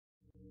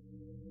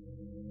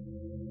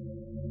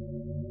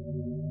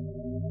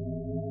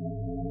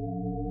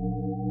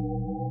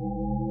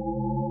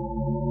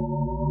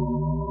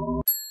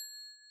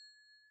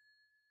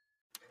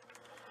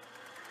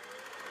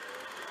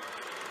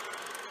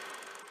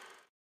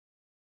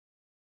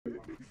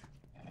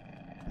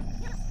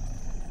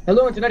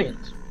Hello,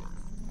 Internetians.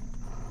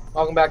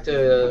 Welcome back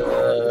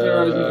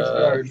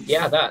to...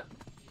 yeah, that.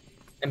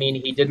 I mean,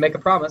 he did make a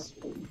promise.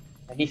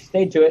 And he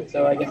stayed to it,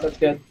 so I guess that's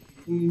good.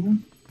 Mm-hmm.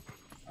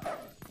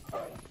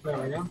 There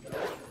we go.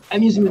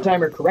 I'm using the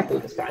timer correctly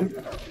this time.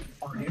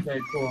 Okay,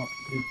 cool.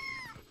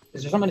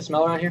 Is there something to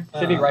smell around here?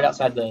 Should be right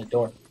outside the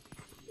door.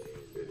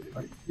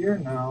 Right here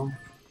now.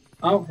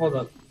 Oh, hold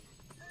up.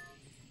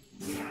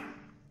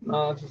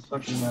 No, it's just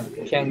fucking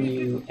medical. Can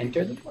you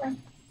enter the door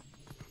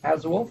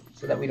as a wolf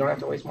so that we don't have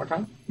to waste more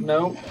time?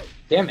 No.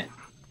 Damn it.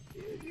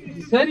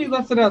 You said you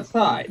left it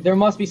outside. There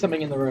must be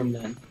something in the room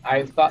then.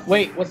 I thought...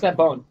 Wait, what's that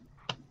bone?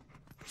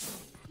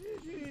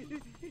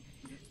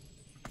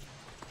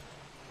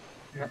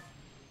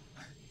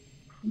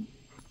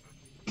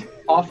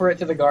 Offer it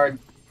to the guard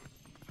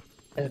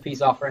as a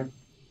peace offering.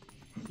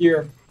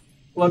 Here.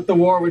 Let the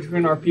war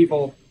between our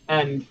people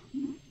end.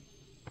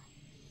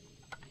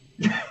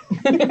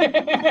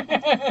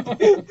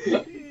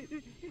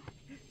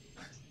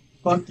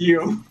 Fuck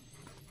you.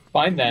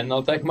 Fine then,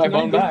 I'll take my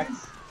bone back.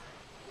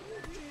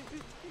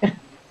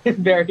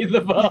 Bury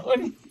the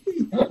bone.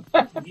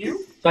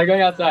 You? Try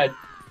going outside.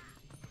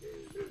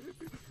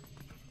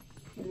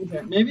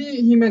 Okay. Maybe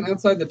he meant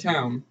outside the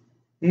town.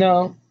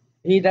 No,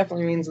 he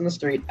definitely means in the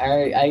street.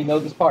 I know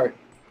this part.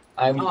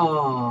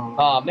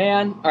 Aw,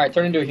 man. Alright,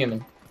 turn into a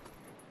human.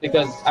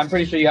 Because I'm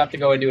pretty sure you have to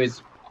go into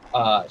his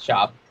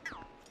shop.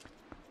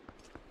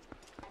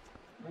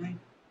 Right.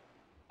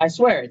 I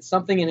swear, it's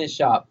something in his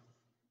shop.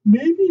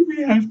 Maybe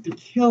we have to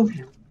kill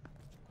him.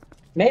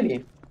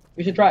 Maybe.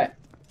 We should try it.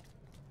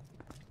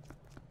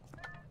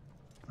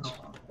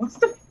 What's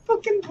the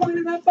fucking point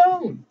of that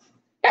bone?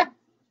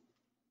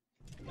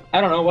 I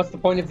don't know. What's the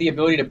point of the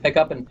ability to pick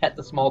up and pet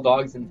the small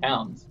dogs in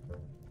towns?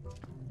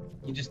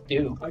 You just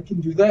do. I can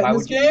do that Why in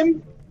this would you-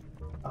 game?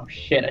 Oh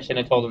shit, I shouldn't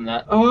have told him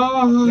that.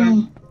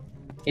 Oh.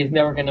 He's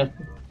never gonna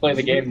play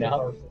the game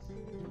now.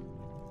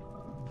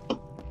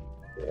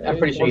 I'm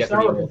pretty sure you have to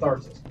sour be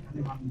catharsis.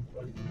 Depending on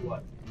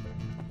what.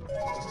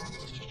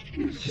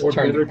 Just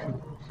turn it.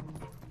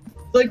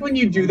 Like when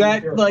you do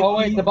that, like. Oh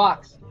wait, the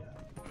box.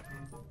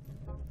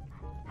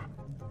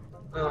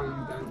 Oh,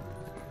 I'm done.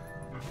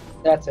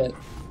 That's it.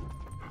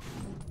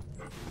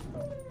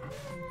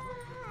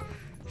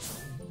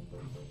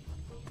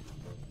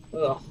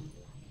 Ugh.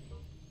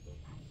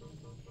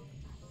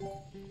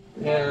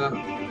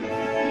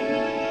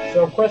 Yeah.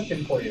 So,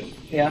 question for you.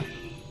 Yeah.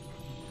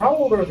 How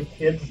old are the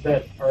kids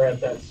that are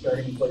at that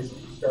starting place that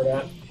you start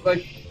at?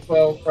 Like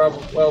 12,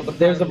 probably. Well, but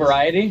There's a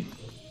variety.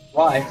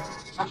 Why?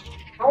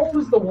 How old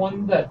is the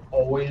one that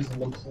always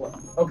looks like...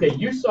 Okay,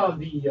 you saw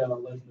the Legend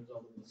of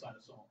Zelda: The Sign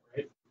of Song,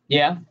 right?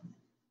 Yeah.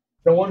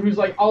 The one who's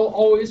like, I'll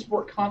always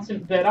sport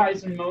constant dead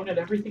eyes and moan at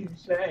everything you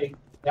say.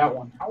 That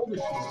one. How old is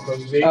she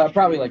supposed to be?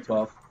 Probably like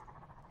 12.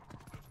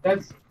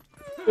 That's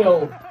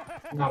still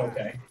not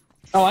okay.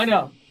 Oh, I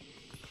know.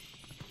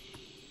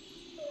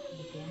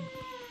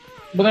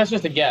 But that's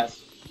just a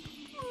guess.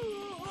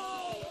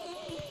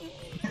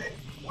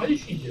 Why did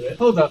she do it?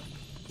 Hold up.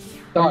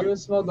 Are Dog. you a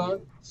small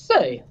dog?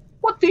 Say,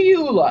 what do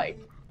you like?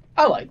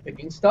 I like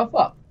picking stuff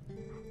up.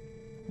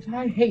 But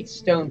I hate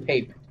stone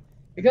pavement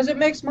because it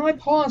makes my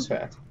paws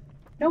hurt.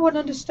 No one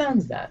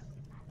understands that.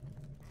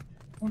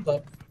 Hold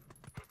up.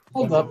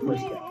 Hold up.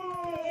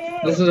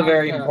 This is a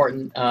very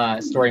important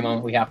story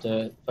moment we have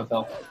to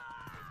fulfill.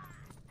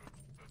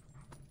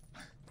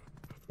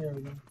 Here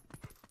we go.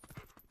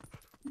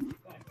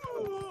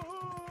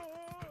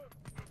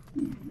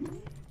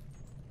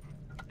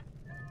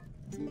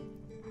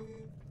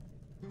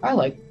 I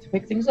like to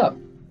pick things up.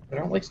 I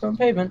don't like stone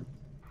pavement.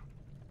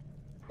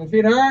 My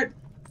feet hurt.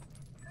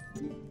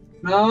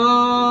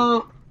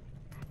 No.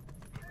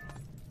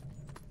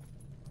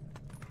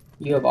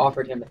 You have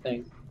offered him a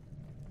thing.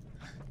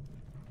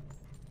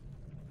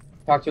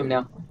 Talk to him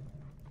now.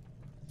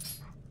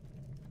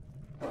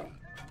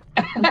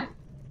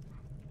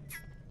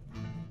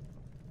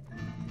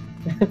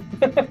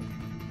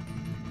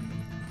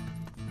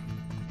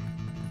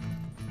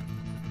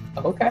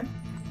 Okay.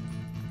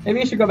 Maybe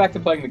you should go back to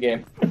playing the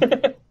game.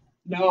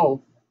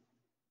 No.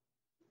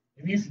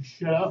 Maybe you should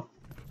shut up.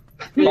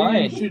 Maybe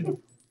Fine. you should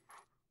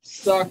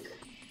suck.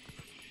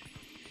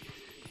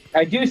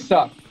 I do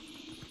suck.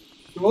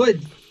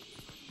 Good.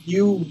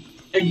 You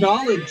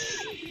acknowledge.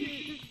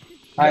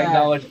 I Yeah.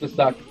 acknowledge the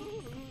suck.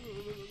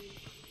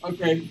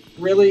 Okay,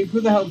 really?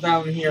 Who the hell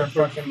down here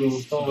fucking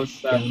stole this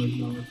stuff?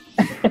 You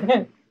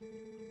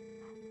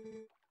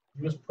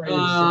just pray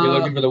You're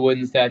looking for the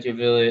wooden statue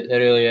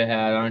that Ilya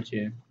had, aren't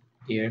you,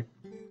 dear?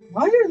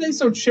 Why are they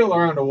so chill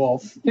around a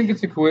wolf? Think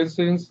it's a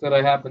coincidence that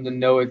I happen to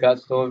know it got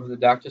stolen from the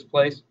doctor's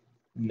place?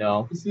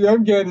 No, You see,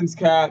 I'm Ganon's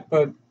cat,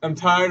 but I'm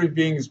tired of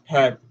being his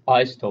pet.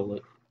 I stole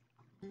it.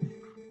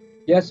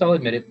 Yes, I'll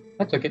admit it.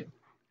 I took it.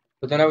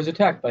 But then I was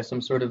attacked by some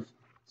sort of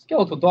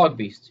skeletal dog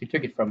beasts who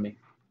took it from me.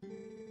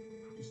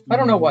 I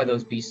don't know why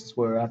those beasts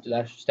were after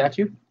that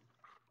statue.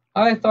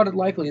 I thought it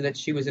likely that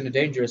she was in a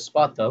dangerous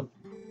spot, though.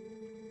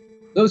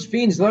 Those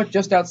fiends lurk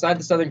just outside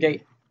the southern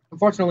gate.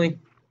 Unfortunately, they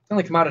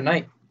only come out at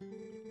night.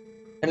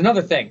 And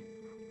another thing,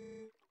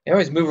 They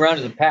always move around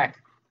as a pack.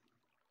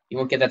 You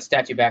won't get that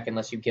statue back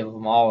unless you give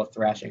them all a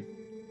thrashing.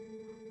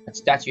 That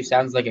statue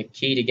sounds like a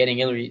key to getting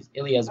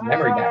Ilya's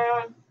memory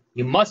back.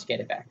 You must get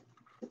it back.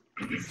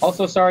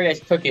 Also, sorry I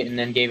took it and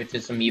then gave it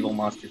to some evil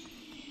monsters.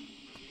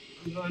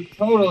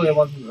 Totally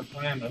wasn't the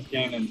plan. That's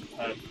Ganon's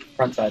head.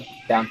 Front side.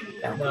 Down.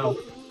 No.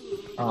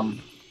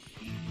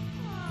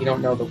 You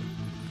don't know the...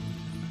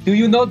 Do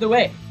you know the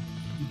way?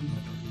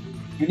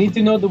 You need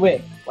to know the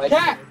way.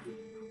 Cat!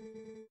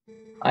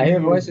 I hear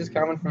voices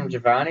coming from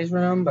Giovanni's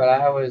room, but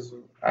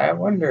I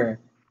wonder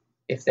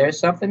if there's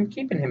something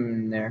keeping him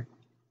in there.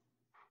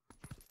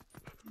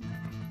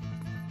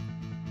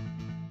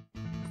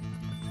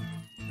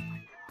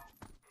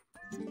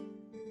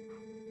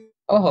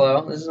 Oh,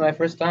 hello. This is my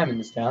first time in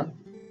this town.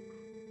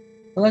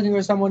 I'm looking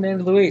for someone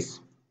named Louise.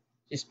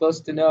 She's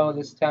supposed to know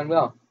this town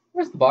well.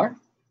 Where's the bar?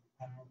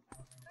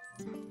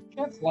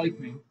 Cats like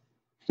me.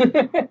 Which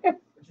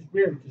is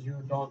weird because you're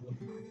a dog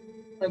looking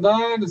creature. And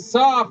then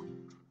soft.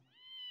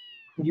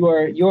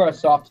 You're a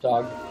soft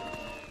dog.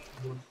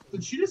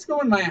 Did she just go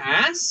in my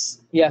ass?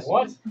 Yes.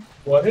 What?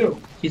 What who?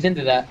 She's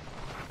into that.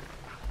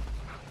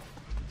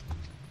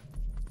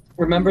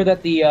 Remember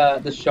that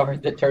the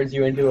shard that turns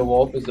you into a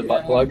wolf is a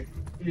butt plug?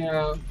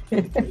 Yeah.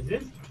 Is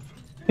it?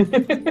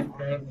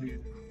 Apparently.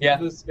 Yeah.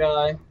 This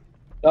guy.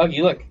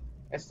 Doggy, look.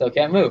 I still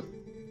can't move.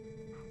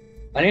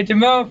 I need to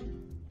move!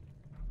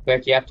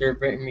 Quick, you have to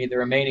bring me the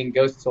remaining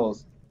ghost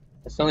souls.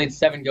 I still need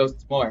 7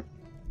 ghosts more.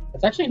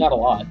 That's actually not a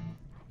lot.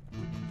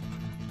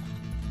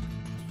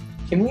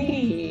 Can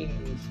we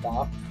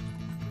stop?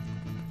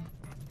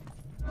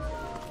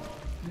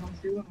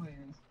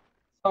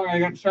 Sorry, I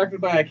got distracted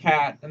by a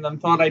cat and then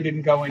thought I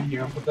didn't go in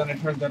here, but then it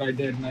turns out I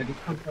did, and I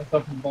just punched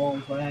myself in the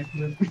balls by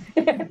accident.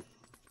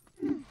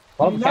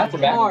 Well, the cats are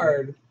Not back.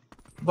 hard,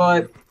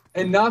 but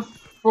enough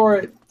for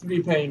it to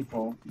be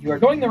painful. You are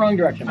going the wrong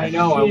direction. I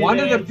know, I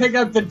wanted to pick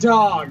up the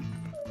dog.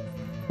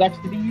 Sucks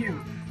to be you.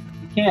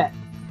 You can't.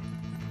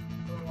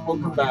 I'll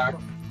come back.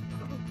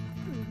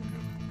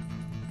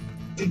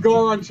 The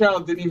Goron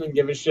child didn't even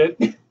give a shit.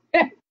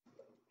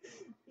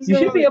 You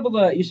should be able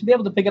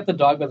to pick up the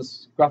dog by the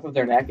scruff of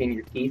their neck and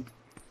your teeth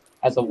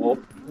as a wolf.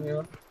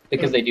 Yeah.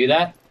 Because they do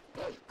that.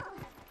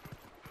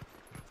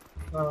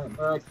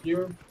 Back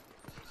here.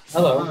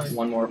 Hello, Hi.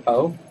 one more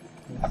foe.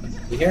 Who happens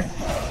to be here.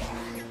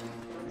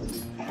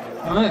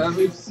 Alright, that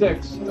leaves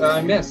 6.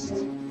 I missed.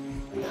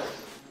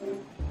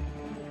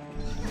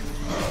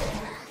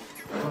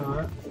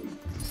 Alright.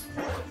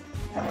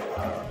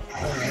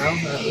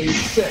 That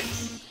leaves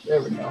 6.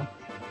 There we go.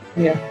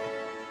 Yeah.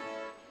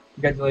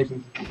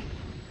 Congratulations.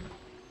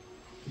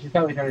 You should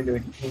probably turn into a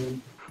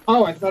king.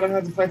 Oh, I thought I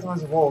had to fight them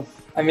as a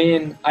wolf. I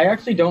mean, I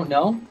actually don't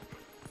know,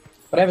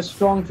 but I have a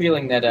strong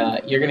feeling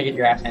that you're gonna get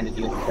your ass handed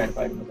to you if you try to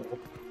fight him as a wolf.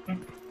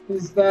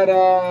 Is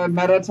that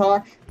meta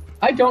talk?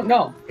 I don't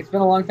know. It's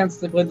been a long time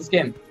since I played this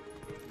game.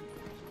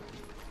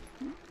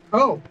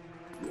 Oh.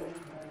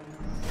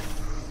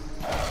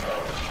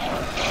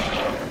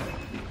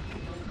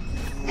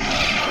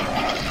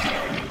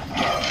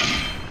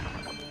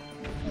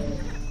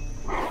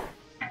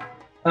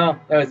 Oh,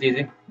 that was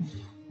easy.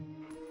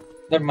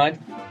 Never mind.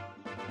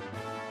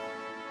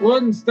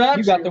 Wooden statue.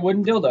 You got the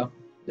wooden dildo.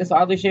 This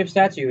oddly shaped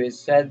statue is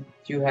said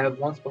to have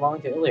once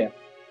belonged to Ilya.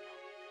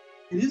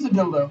 It is a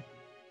dildo.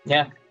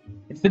 Yeah.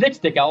 It's the dick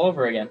stick all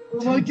over again.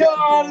 Oh my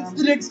god, it's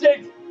the dick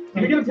stick!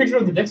 Can we get a picture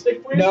of the dick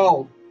stick, please?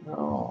 No.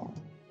 Oh.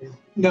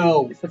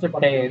 No. It's such a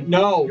pain.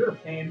 No. You're a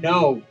pain.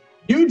 No.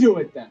 You do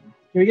it then.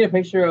 Can we get a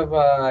picture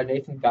of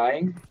Nathan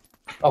dying?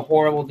 A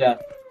horrible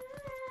death.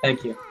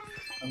 Thank you.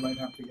 I might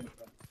have to get that.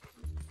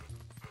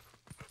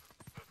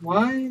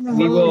 Why in the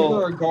We hell will- is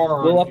there a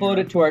Goron We'll here? upload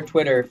it to our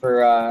Twitter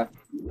for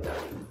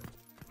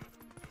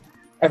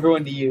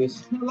everyone to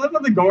use. I love how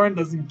the Goron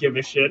doesn't give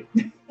a shit.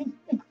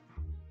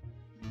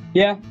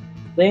 Yeah,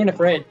 they ain't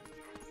afraid.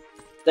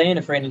 They ain't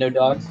afraid of no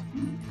dogs.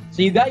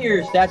 So you got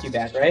your statue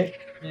back, right?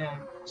 Yeah.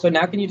 So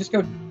now can you just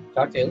go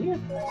talk to Ilya?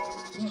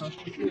 Yeah,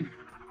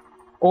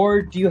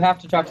 Or do you have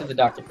to talk to the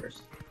doctor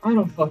first? I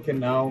don't fucking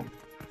know.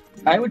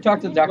 I would talk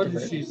to the doctor What did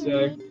first. she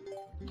say?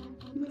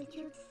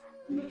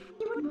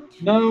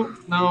 No,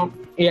 no.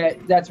 Yeah,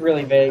 that's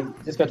really vague.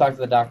 Just go talk to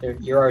the doctor.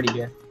 You're already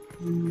here.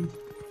 I'm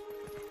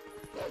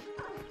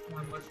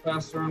much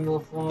faster in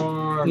wolf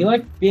form. You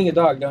like being a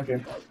dog, don't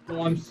you?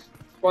 Well, I'm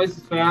twice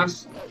as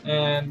fast,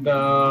 and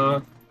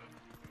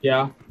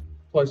yeah,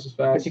 twice as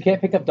But fast. you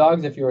can't pick up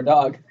dogs if you're a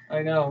dog.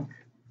 I know.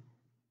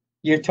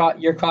 You're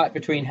caught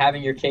between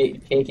having your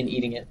cake and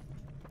eating it.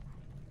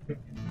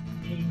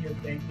 Eating your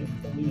cake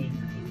and bullying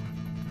your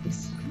cake.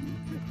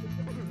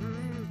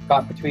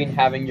 Caught between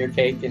having your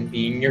cake and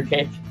being your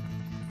cake.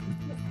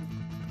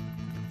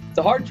 It's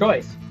a hard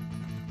choice.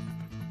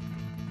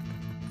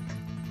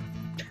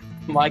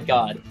 My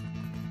God.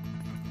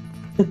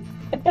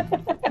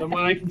 And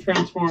when I can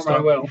transform, I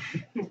Stop. will.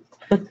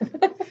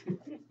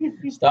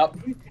 Stop.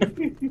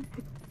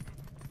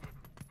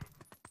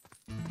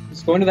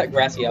 Just go into that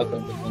grassy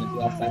alcove that we went into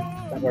last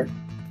time. That worked.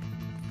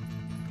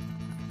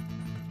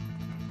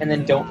 And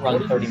then don't What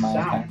run is 30 the miles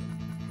sound? back.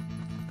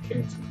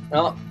 Kids.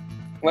 Well,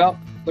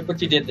 Look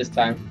what you did this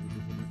time.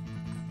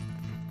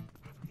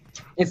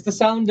 It's the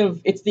sound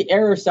of... It's the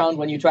error sound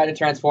when you try to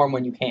transform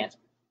when you can't.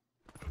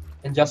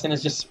 And Justin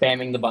is just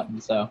spamming the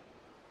button, so...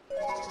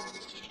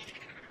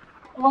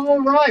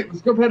 Alright,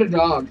 let's go pet a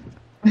dog.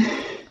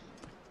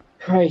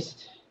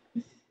 Christ.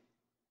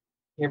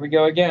 Here we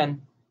go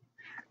again.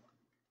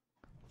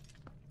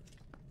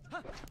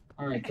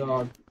 Alright,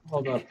 dog.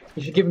 Hold up.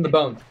 You should give him the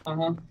bone.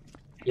 Uh-huh.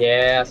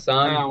 Yeah,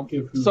 son. Ow.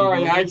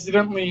 Sorry, I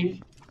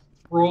accidentally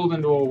rolled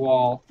into a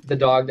wall. The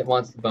dog that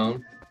wants the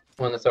bone.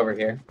 One that's over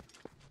here.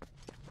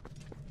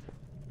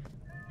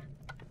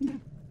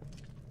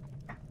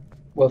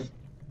 Woof.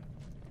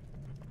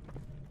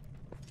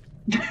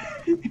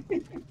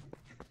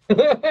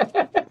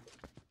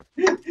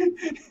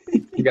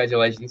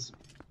 Congratulations.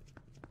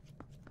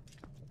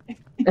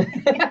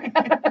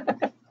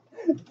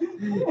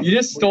 You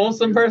just stole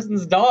some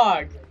person's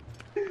dog.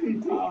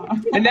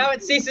 And now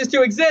it ceases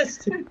to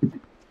exist.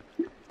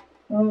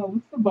 Oh,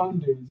 what's the bone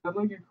do? Is that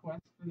like a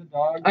quest for the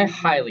dog? I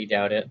highly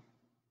doubt it.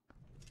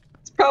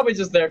 It's probably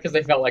just there because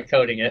they felt like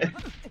coding it.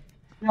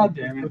 God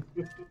damn it.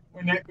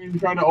 We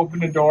try to open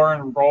the door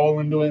and roll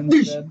into it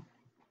instead.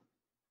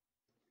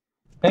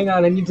 Hang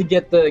on, I need to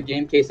get the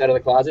game case out of the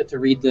closet to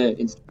read the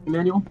instruction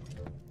manual.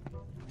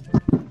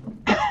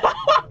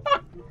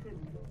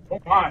 Oh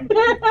my.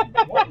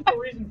 What is the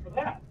reason for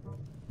that?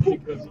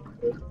 Because you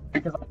could.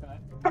 Because I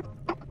could.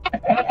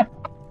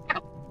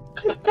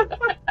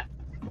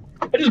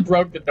 I just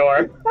broke the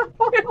door.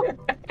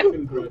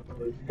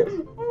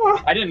 Congratulations.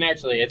 I didn't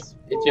actually, it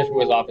just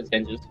was off its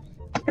hinges.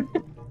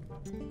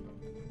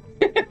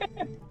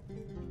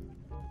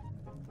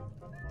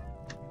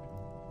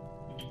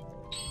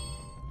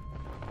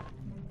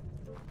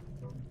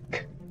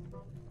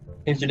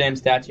 Here's your damn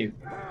statue.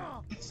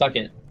 Suck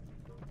it.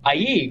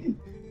 Aye.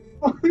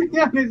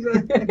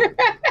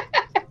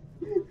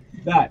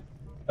 That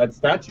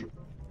statue.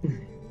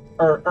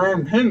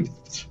 Hint.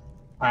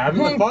 I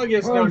haven't the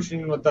foggiest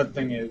notion what that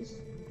thing is.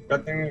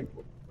 That thing.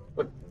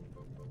 What?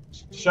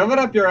 Shove it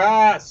up your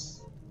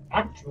ass.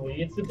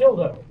 Actually, it's a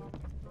dildo.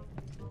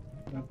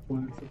 That's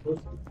what it's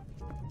supposed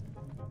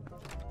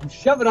to.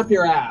 Shove it up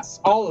your ass.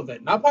 All of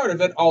it. Not part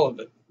of it, all of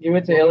it. Give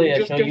it to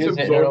Ilya, she'll use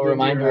it, and it'll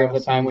remind her of the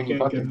time when you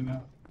fucked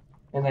her.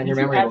 And then your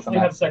memory will come actually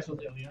back. have sex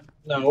with Ilya.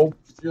 No.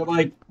 You're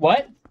like.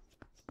 What?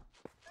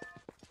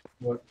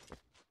 What?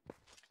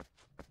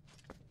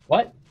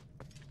 What?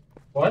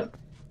 What?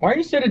 Why are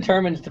you so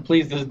determined to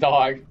please this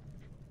dog?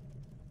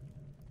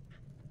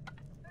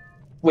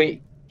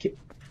 Wait,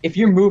 if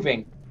you're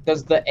moving,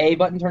 does the A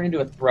button turn into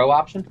a throw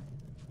option?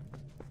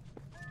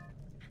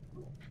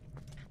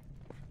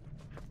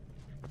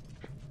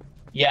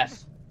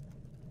 Yes.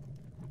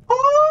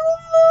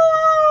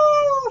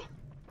 Oh!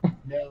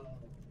 No.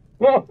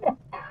 Oh,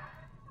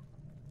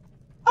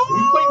 Are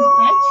you playing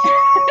fetch?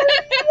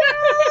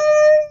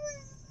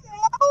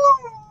 Oh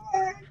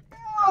my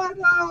god!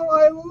 Oh,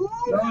 I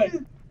love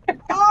it!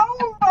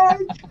 Oh my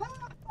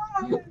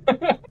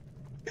god!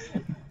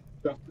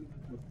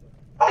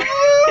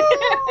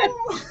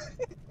 Oh!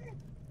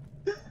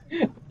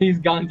 He's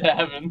gone to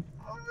heaven.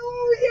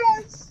 Oh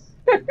yes!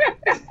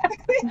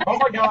 Oh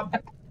my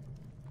god.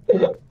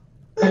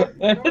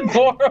 That's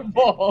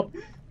adorable.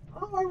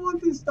 Oh, I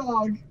want this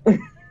dog.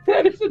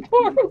 That is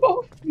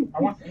adorable. I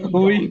want to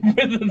Leave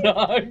with the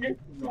dog.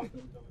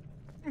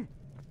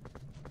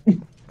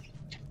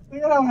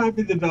 Look at how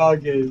happy the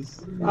dog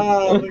is.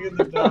 Oh, look at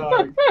the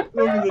dog.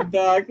 Look at the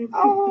dog.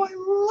 Oh, I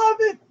love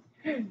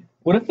it.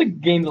 What if the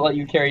games let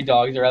you carry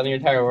dogs around the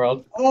entire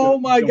world? Oh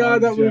my Dog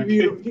god, that would be.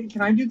 jacket.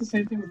 Can I do the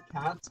same thing with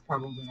cats?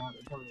 Probably not.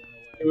 It'd probably run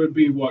away. It would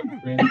be what?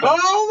 Grand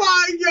Oh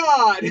my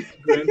god!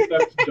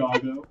 Theft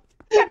Doggo.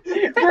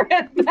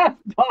 Grand Theft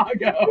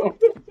Doggo.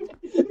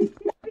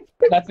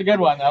 That's a good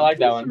one. I like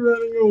that Just one.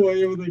 running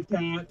away with a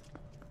cat.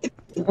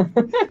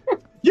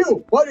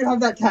 You! Why do you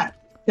have that cat?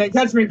 Can't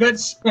catch me,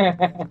 bitch!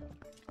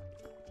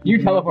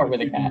 You teleport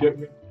with a cat.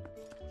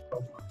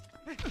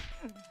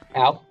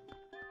 Ow.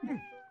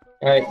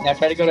 Alright, now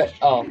try to go to...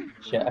 Oh,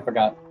 shit, I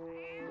forgot.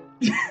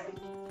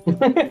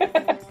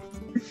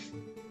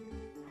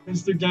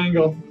 Mr.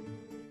 Gangle.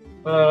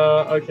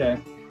 Okay.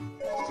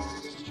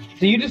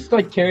 So you just,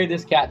 like, carried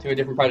this cat to a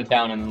different part of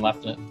town and then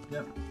left it?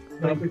 Yep.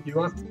 Can I pick you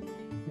up?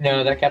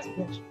 No, that cat's a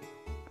bitch.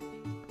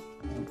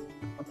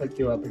 I'll pick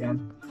you up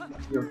again.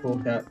 You're a cool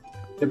cat.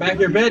 Get back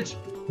here, bitch!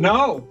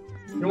 No!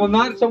 You will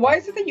not. So why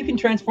is it that you can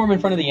transform in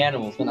front of the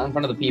animals but not in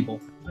front of the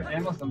people? The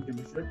animals don't give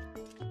a shit.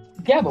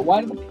 Yeah, but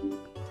why do the...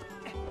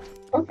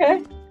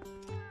 Okay.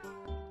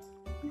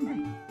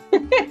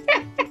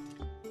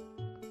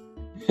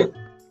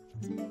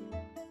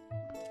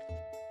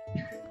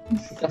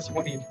 That's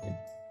what you do.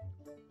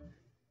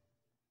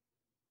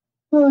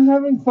 I'm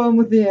having fun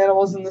with the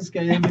animals in this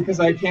game because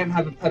I can't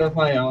have a pet of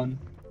my own.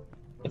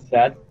 It's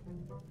sad.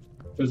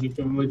 Does your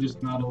family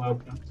just not allow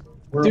pets?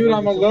 Dude,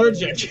 I'm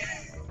allergic.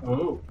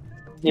 Oh.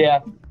 Yeah.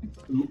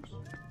 Oops.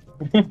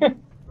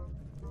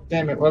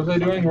 Damn it, what was I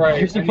doing right?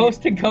 You're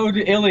supposed to go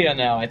to Ilya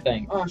now, I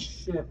think. Oh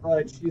shit,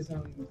 right, she's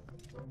in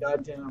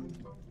goddamn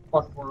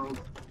fuck world.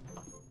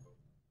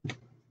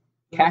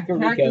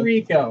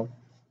 Kakariko.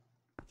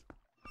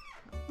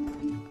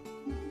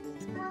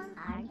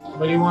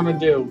 What do you want to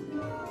do?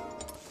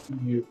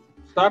 You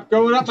stop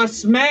going up my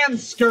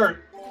man's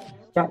skirt.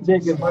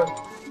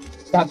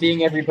 Stop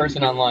being every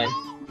person online.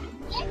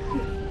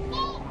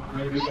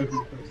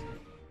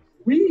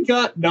 We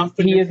got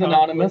nothing. He is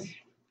anonymous.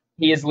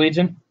 He is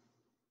Legion.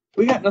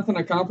 We got nothing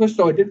accomplished,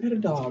 so I did pet a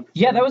dog.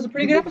 Yeah, that was a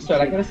pretty good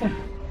episode, I gotta say.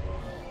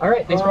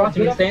 Alright, thanks for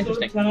watching. Stay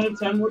interesting. 10 out of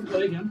 10 would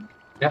play again.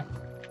 Yeah.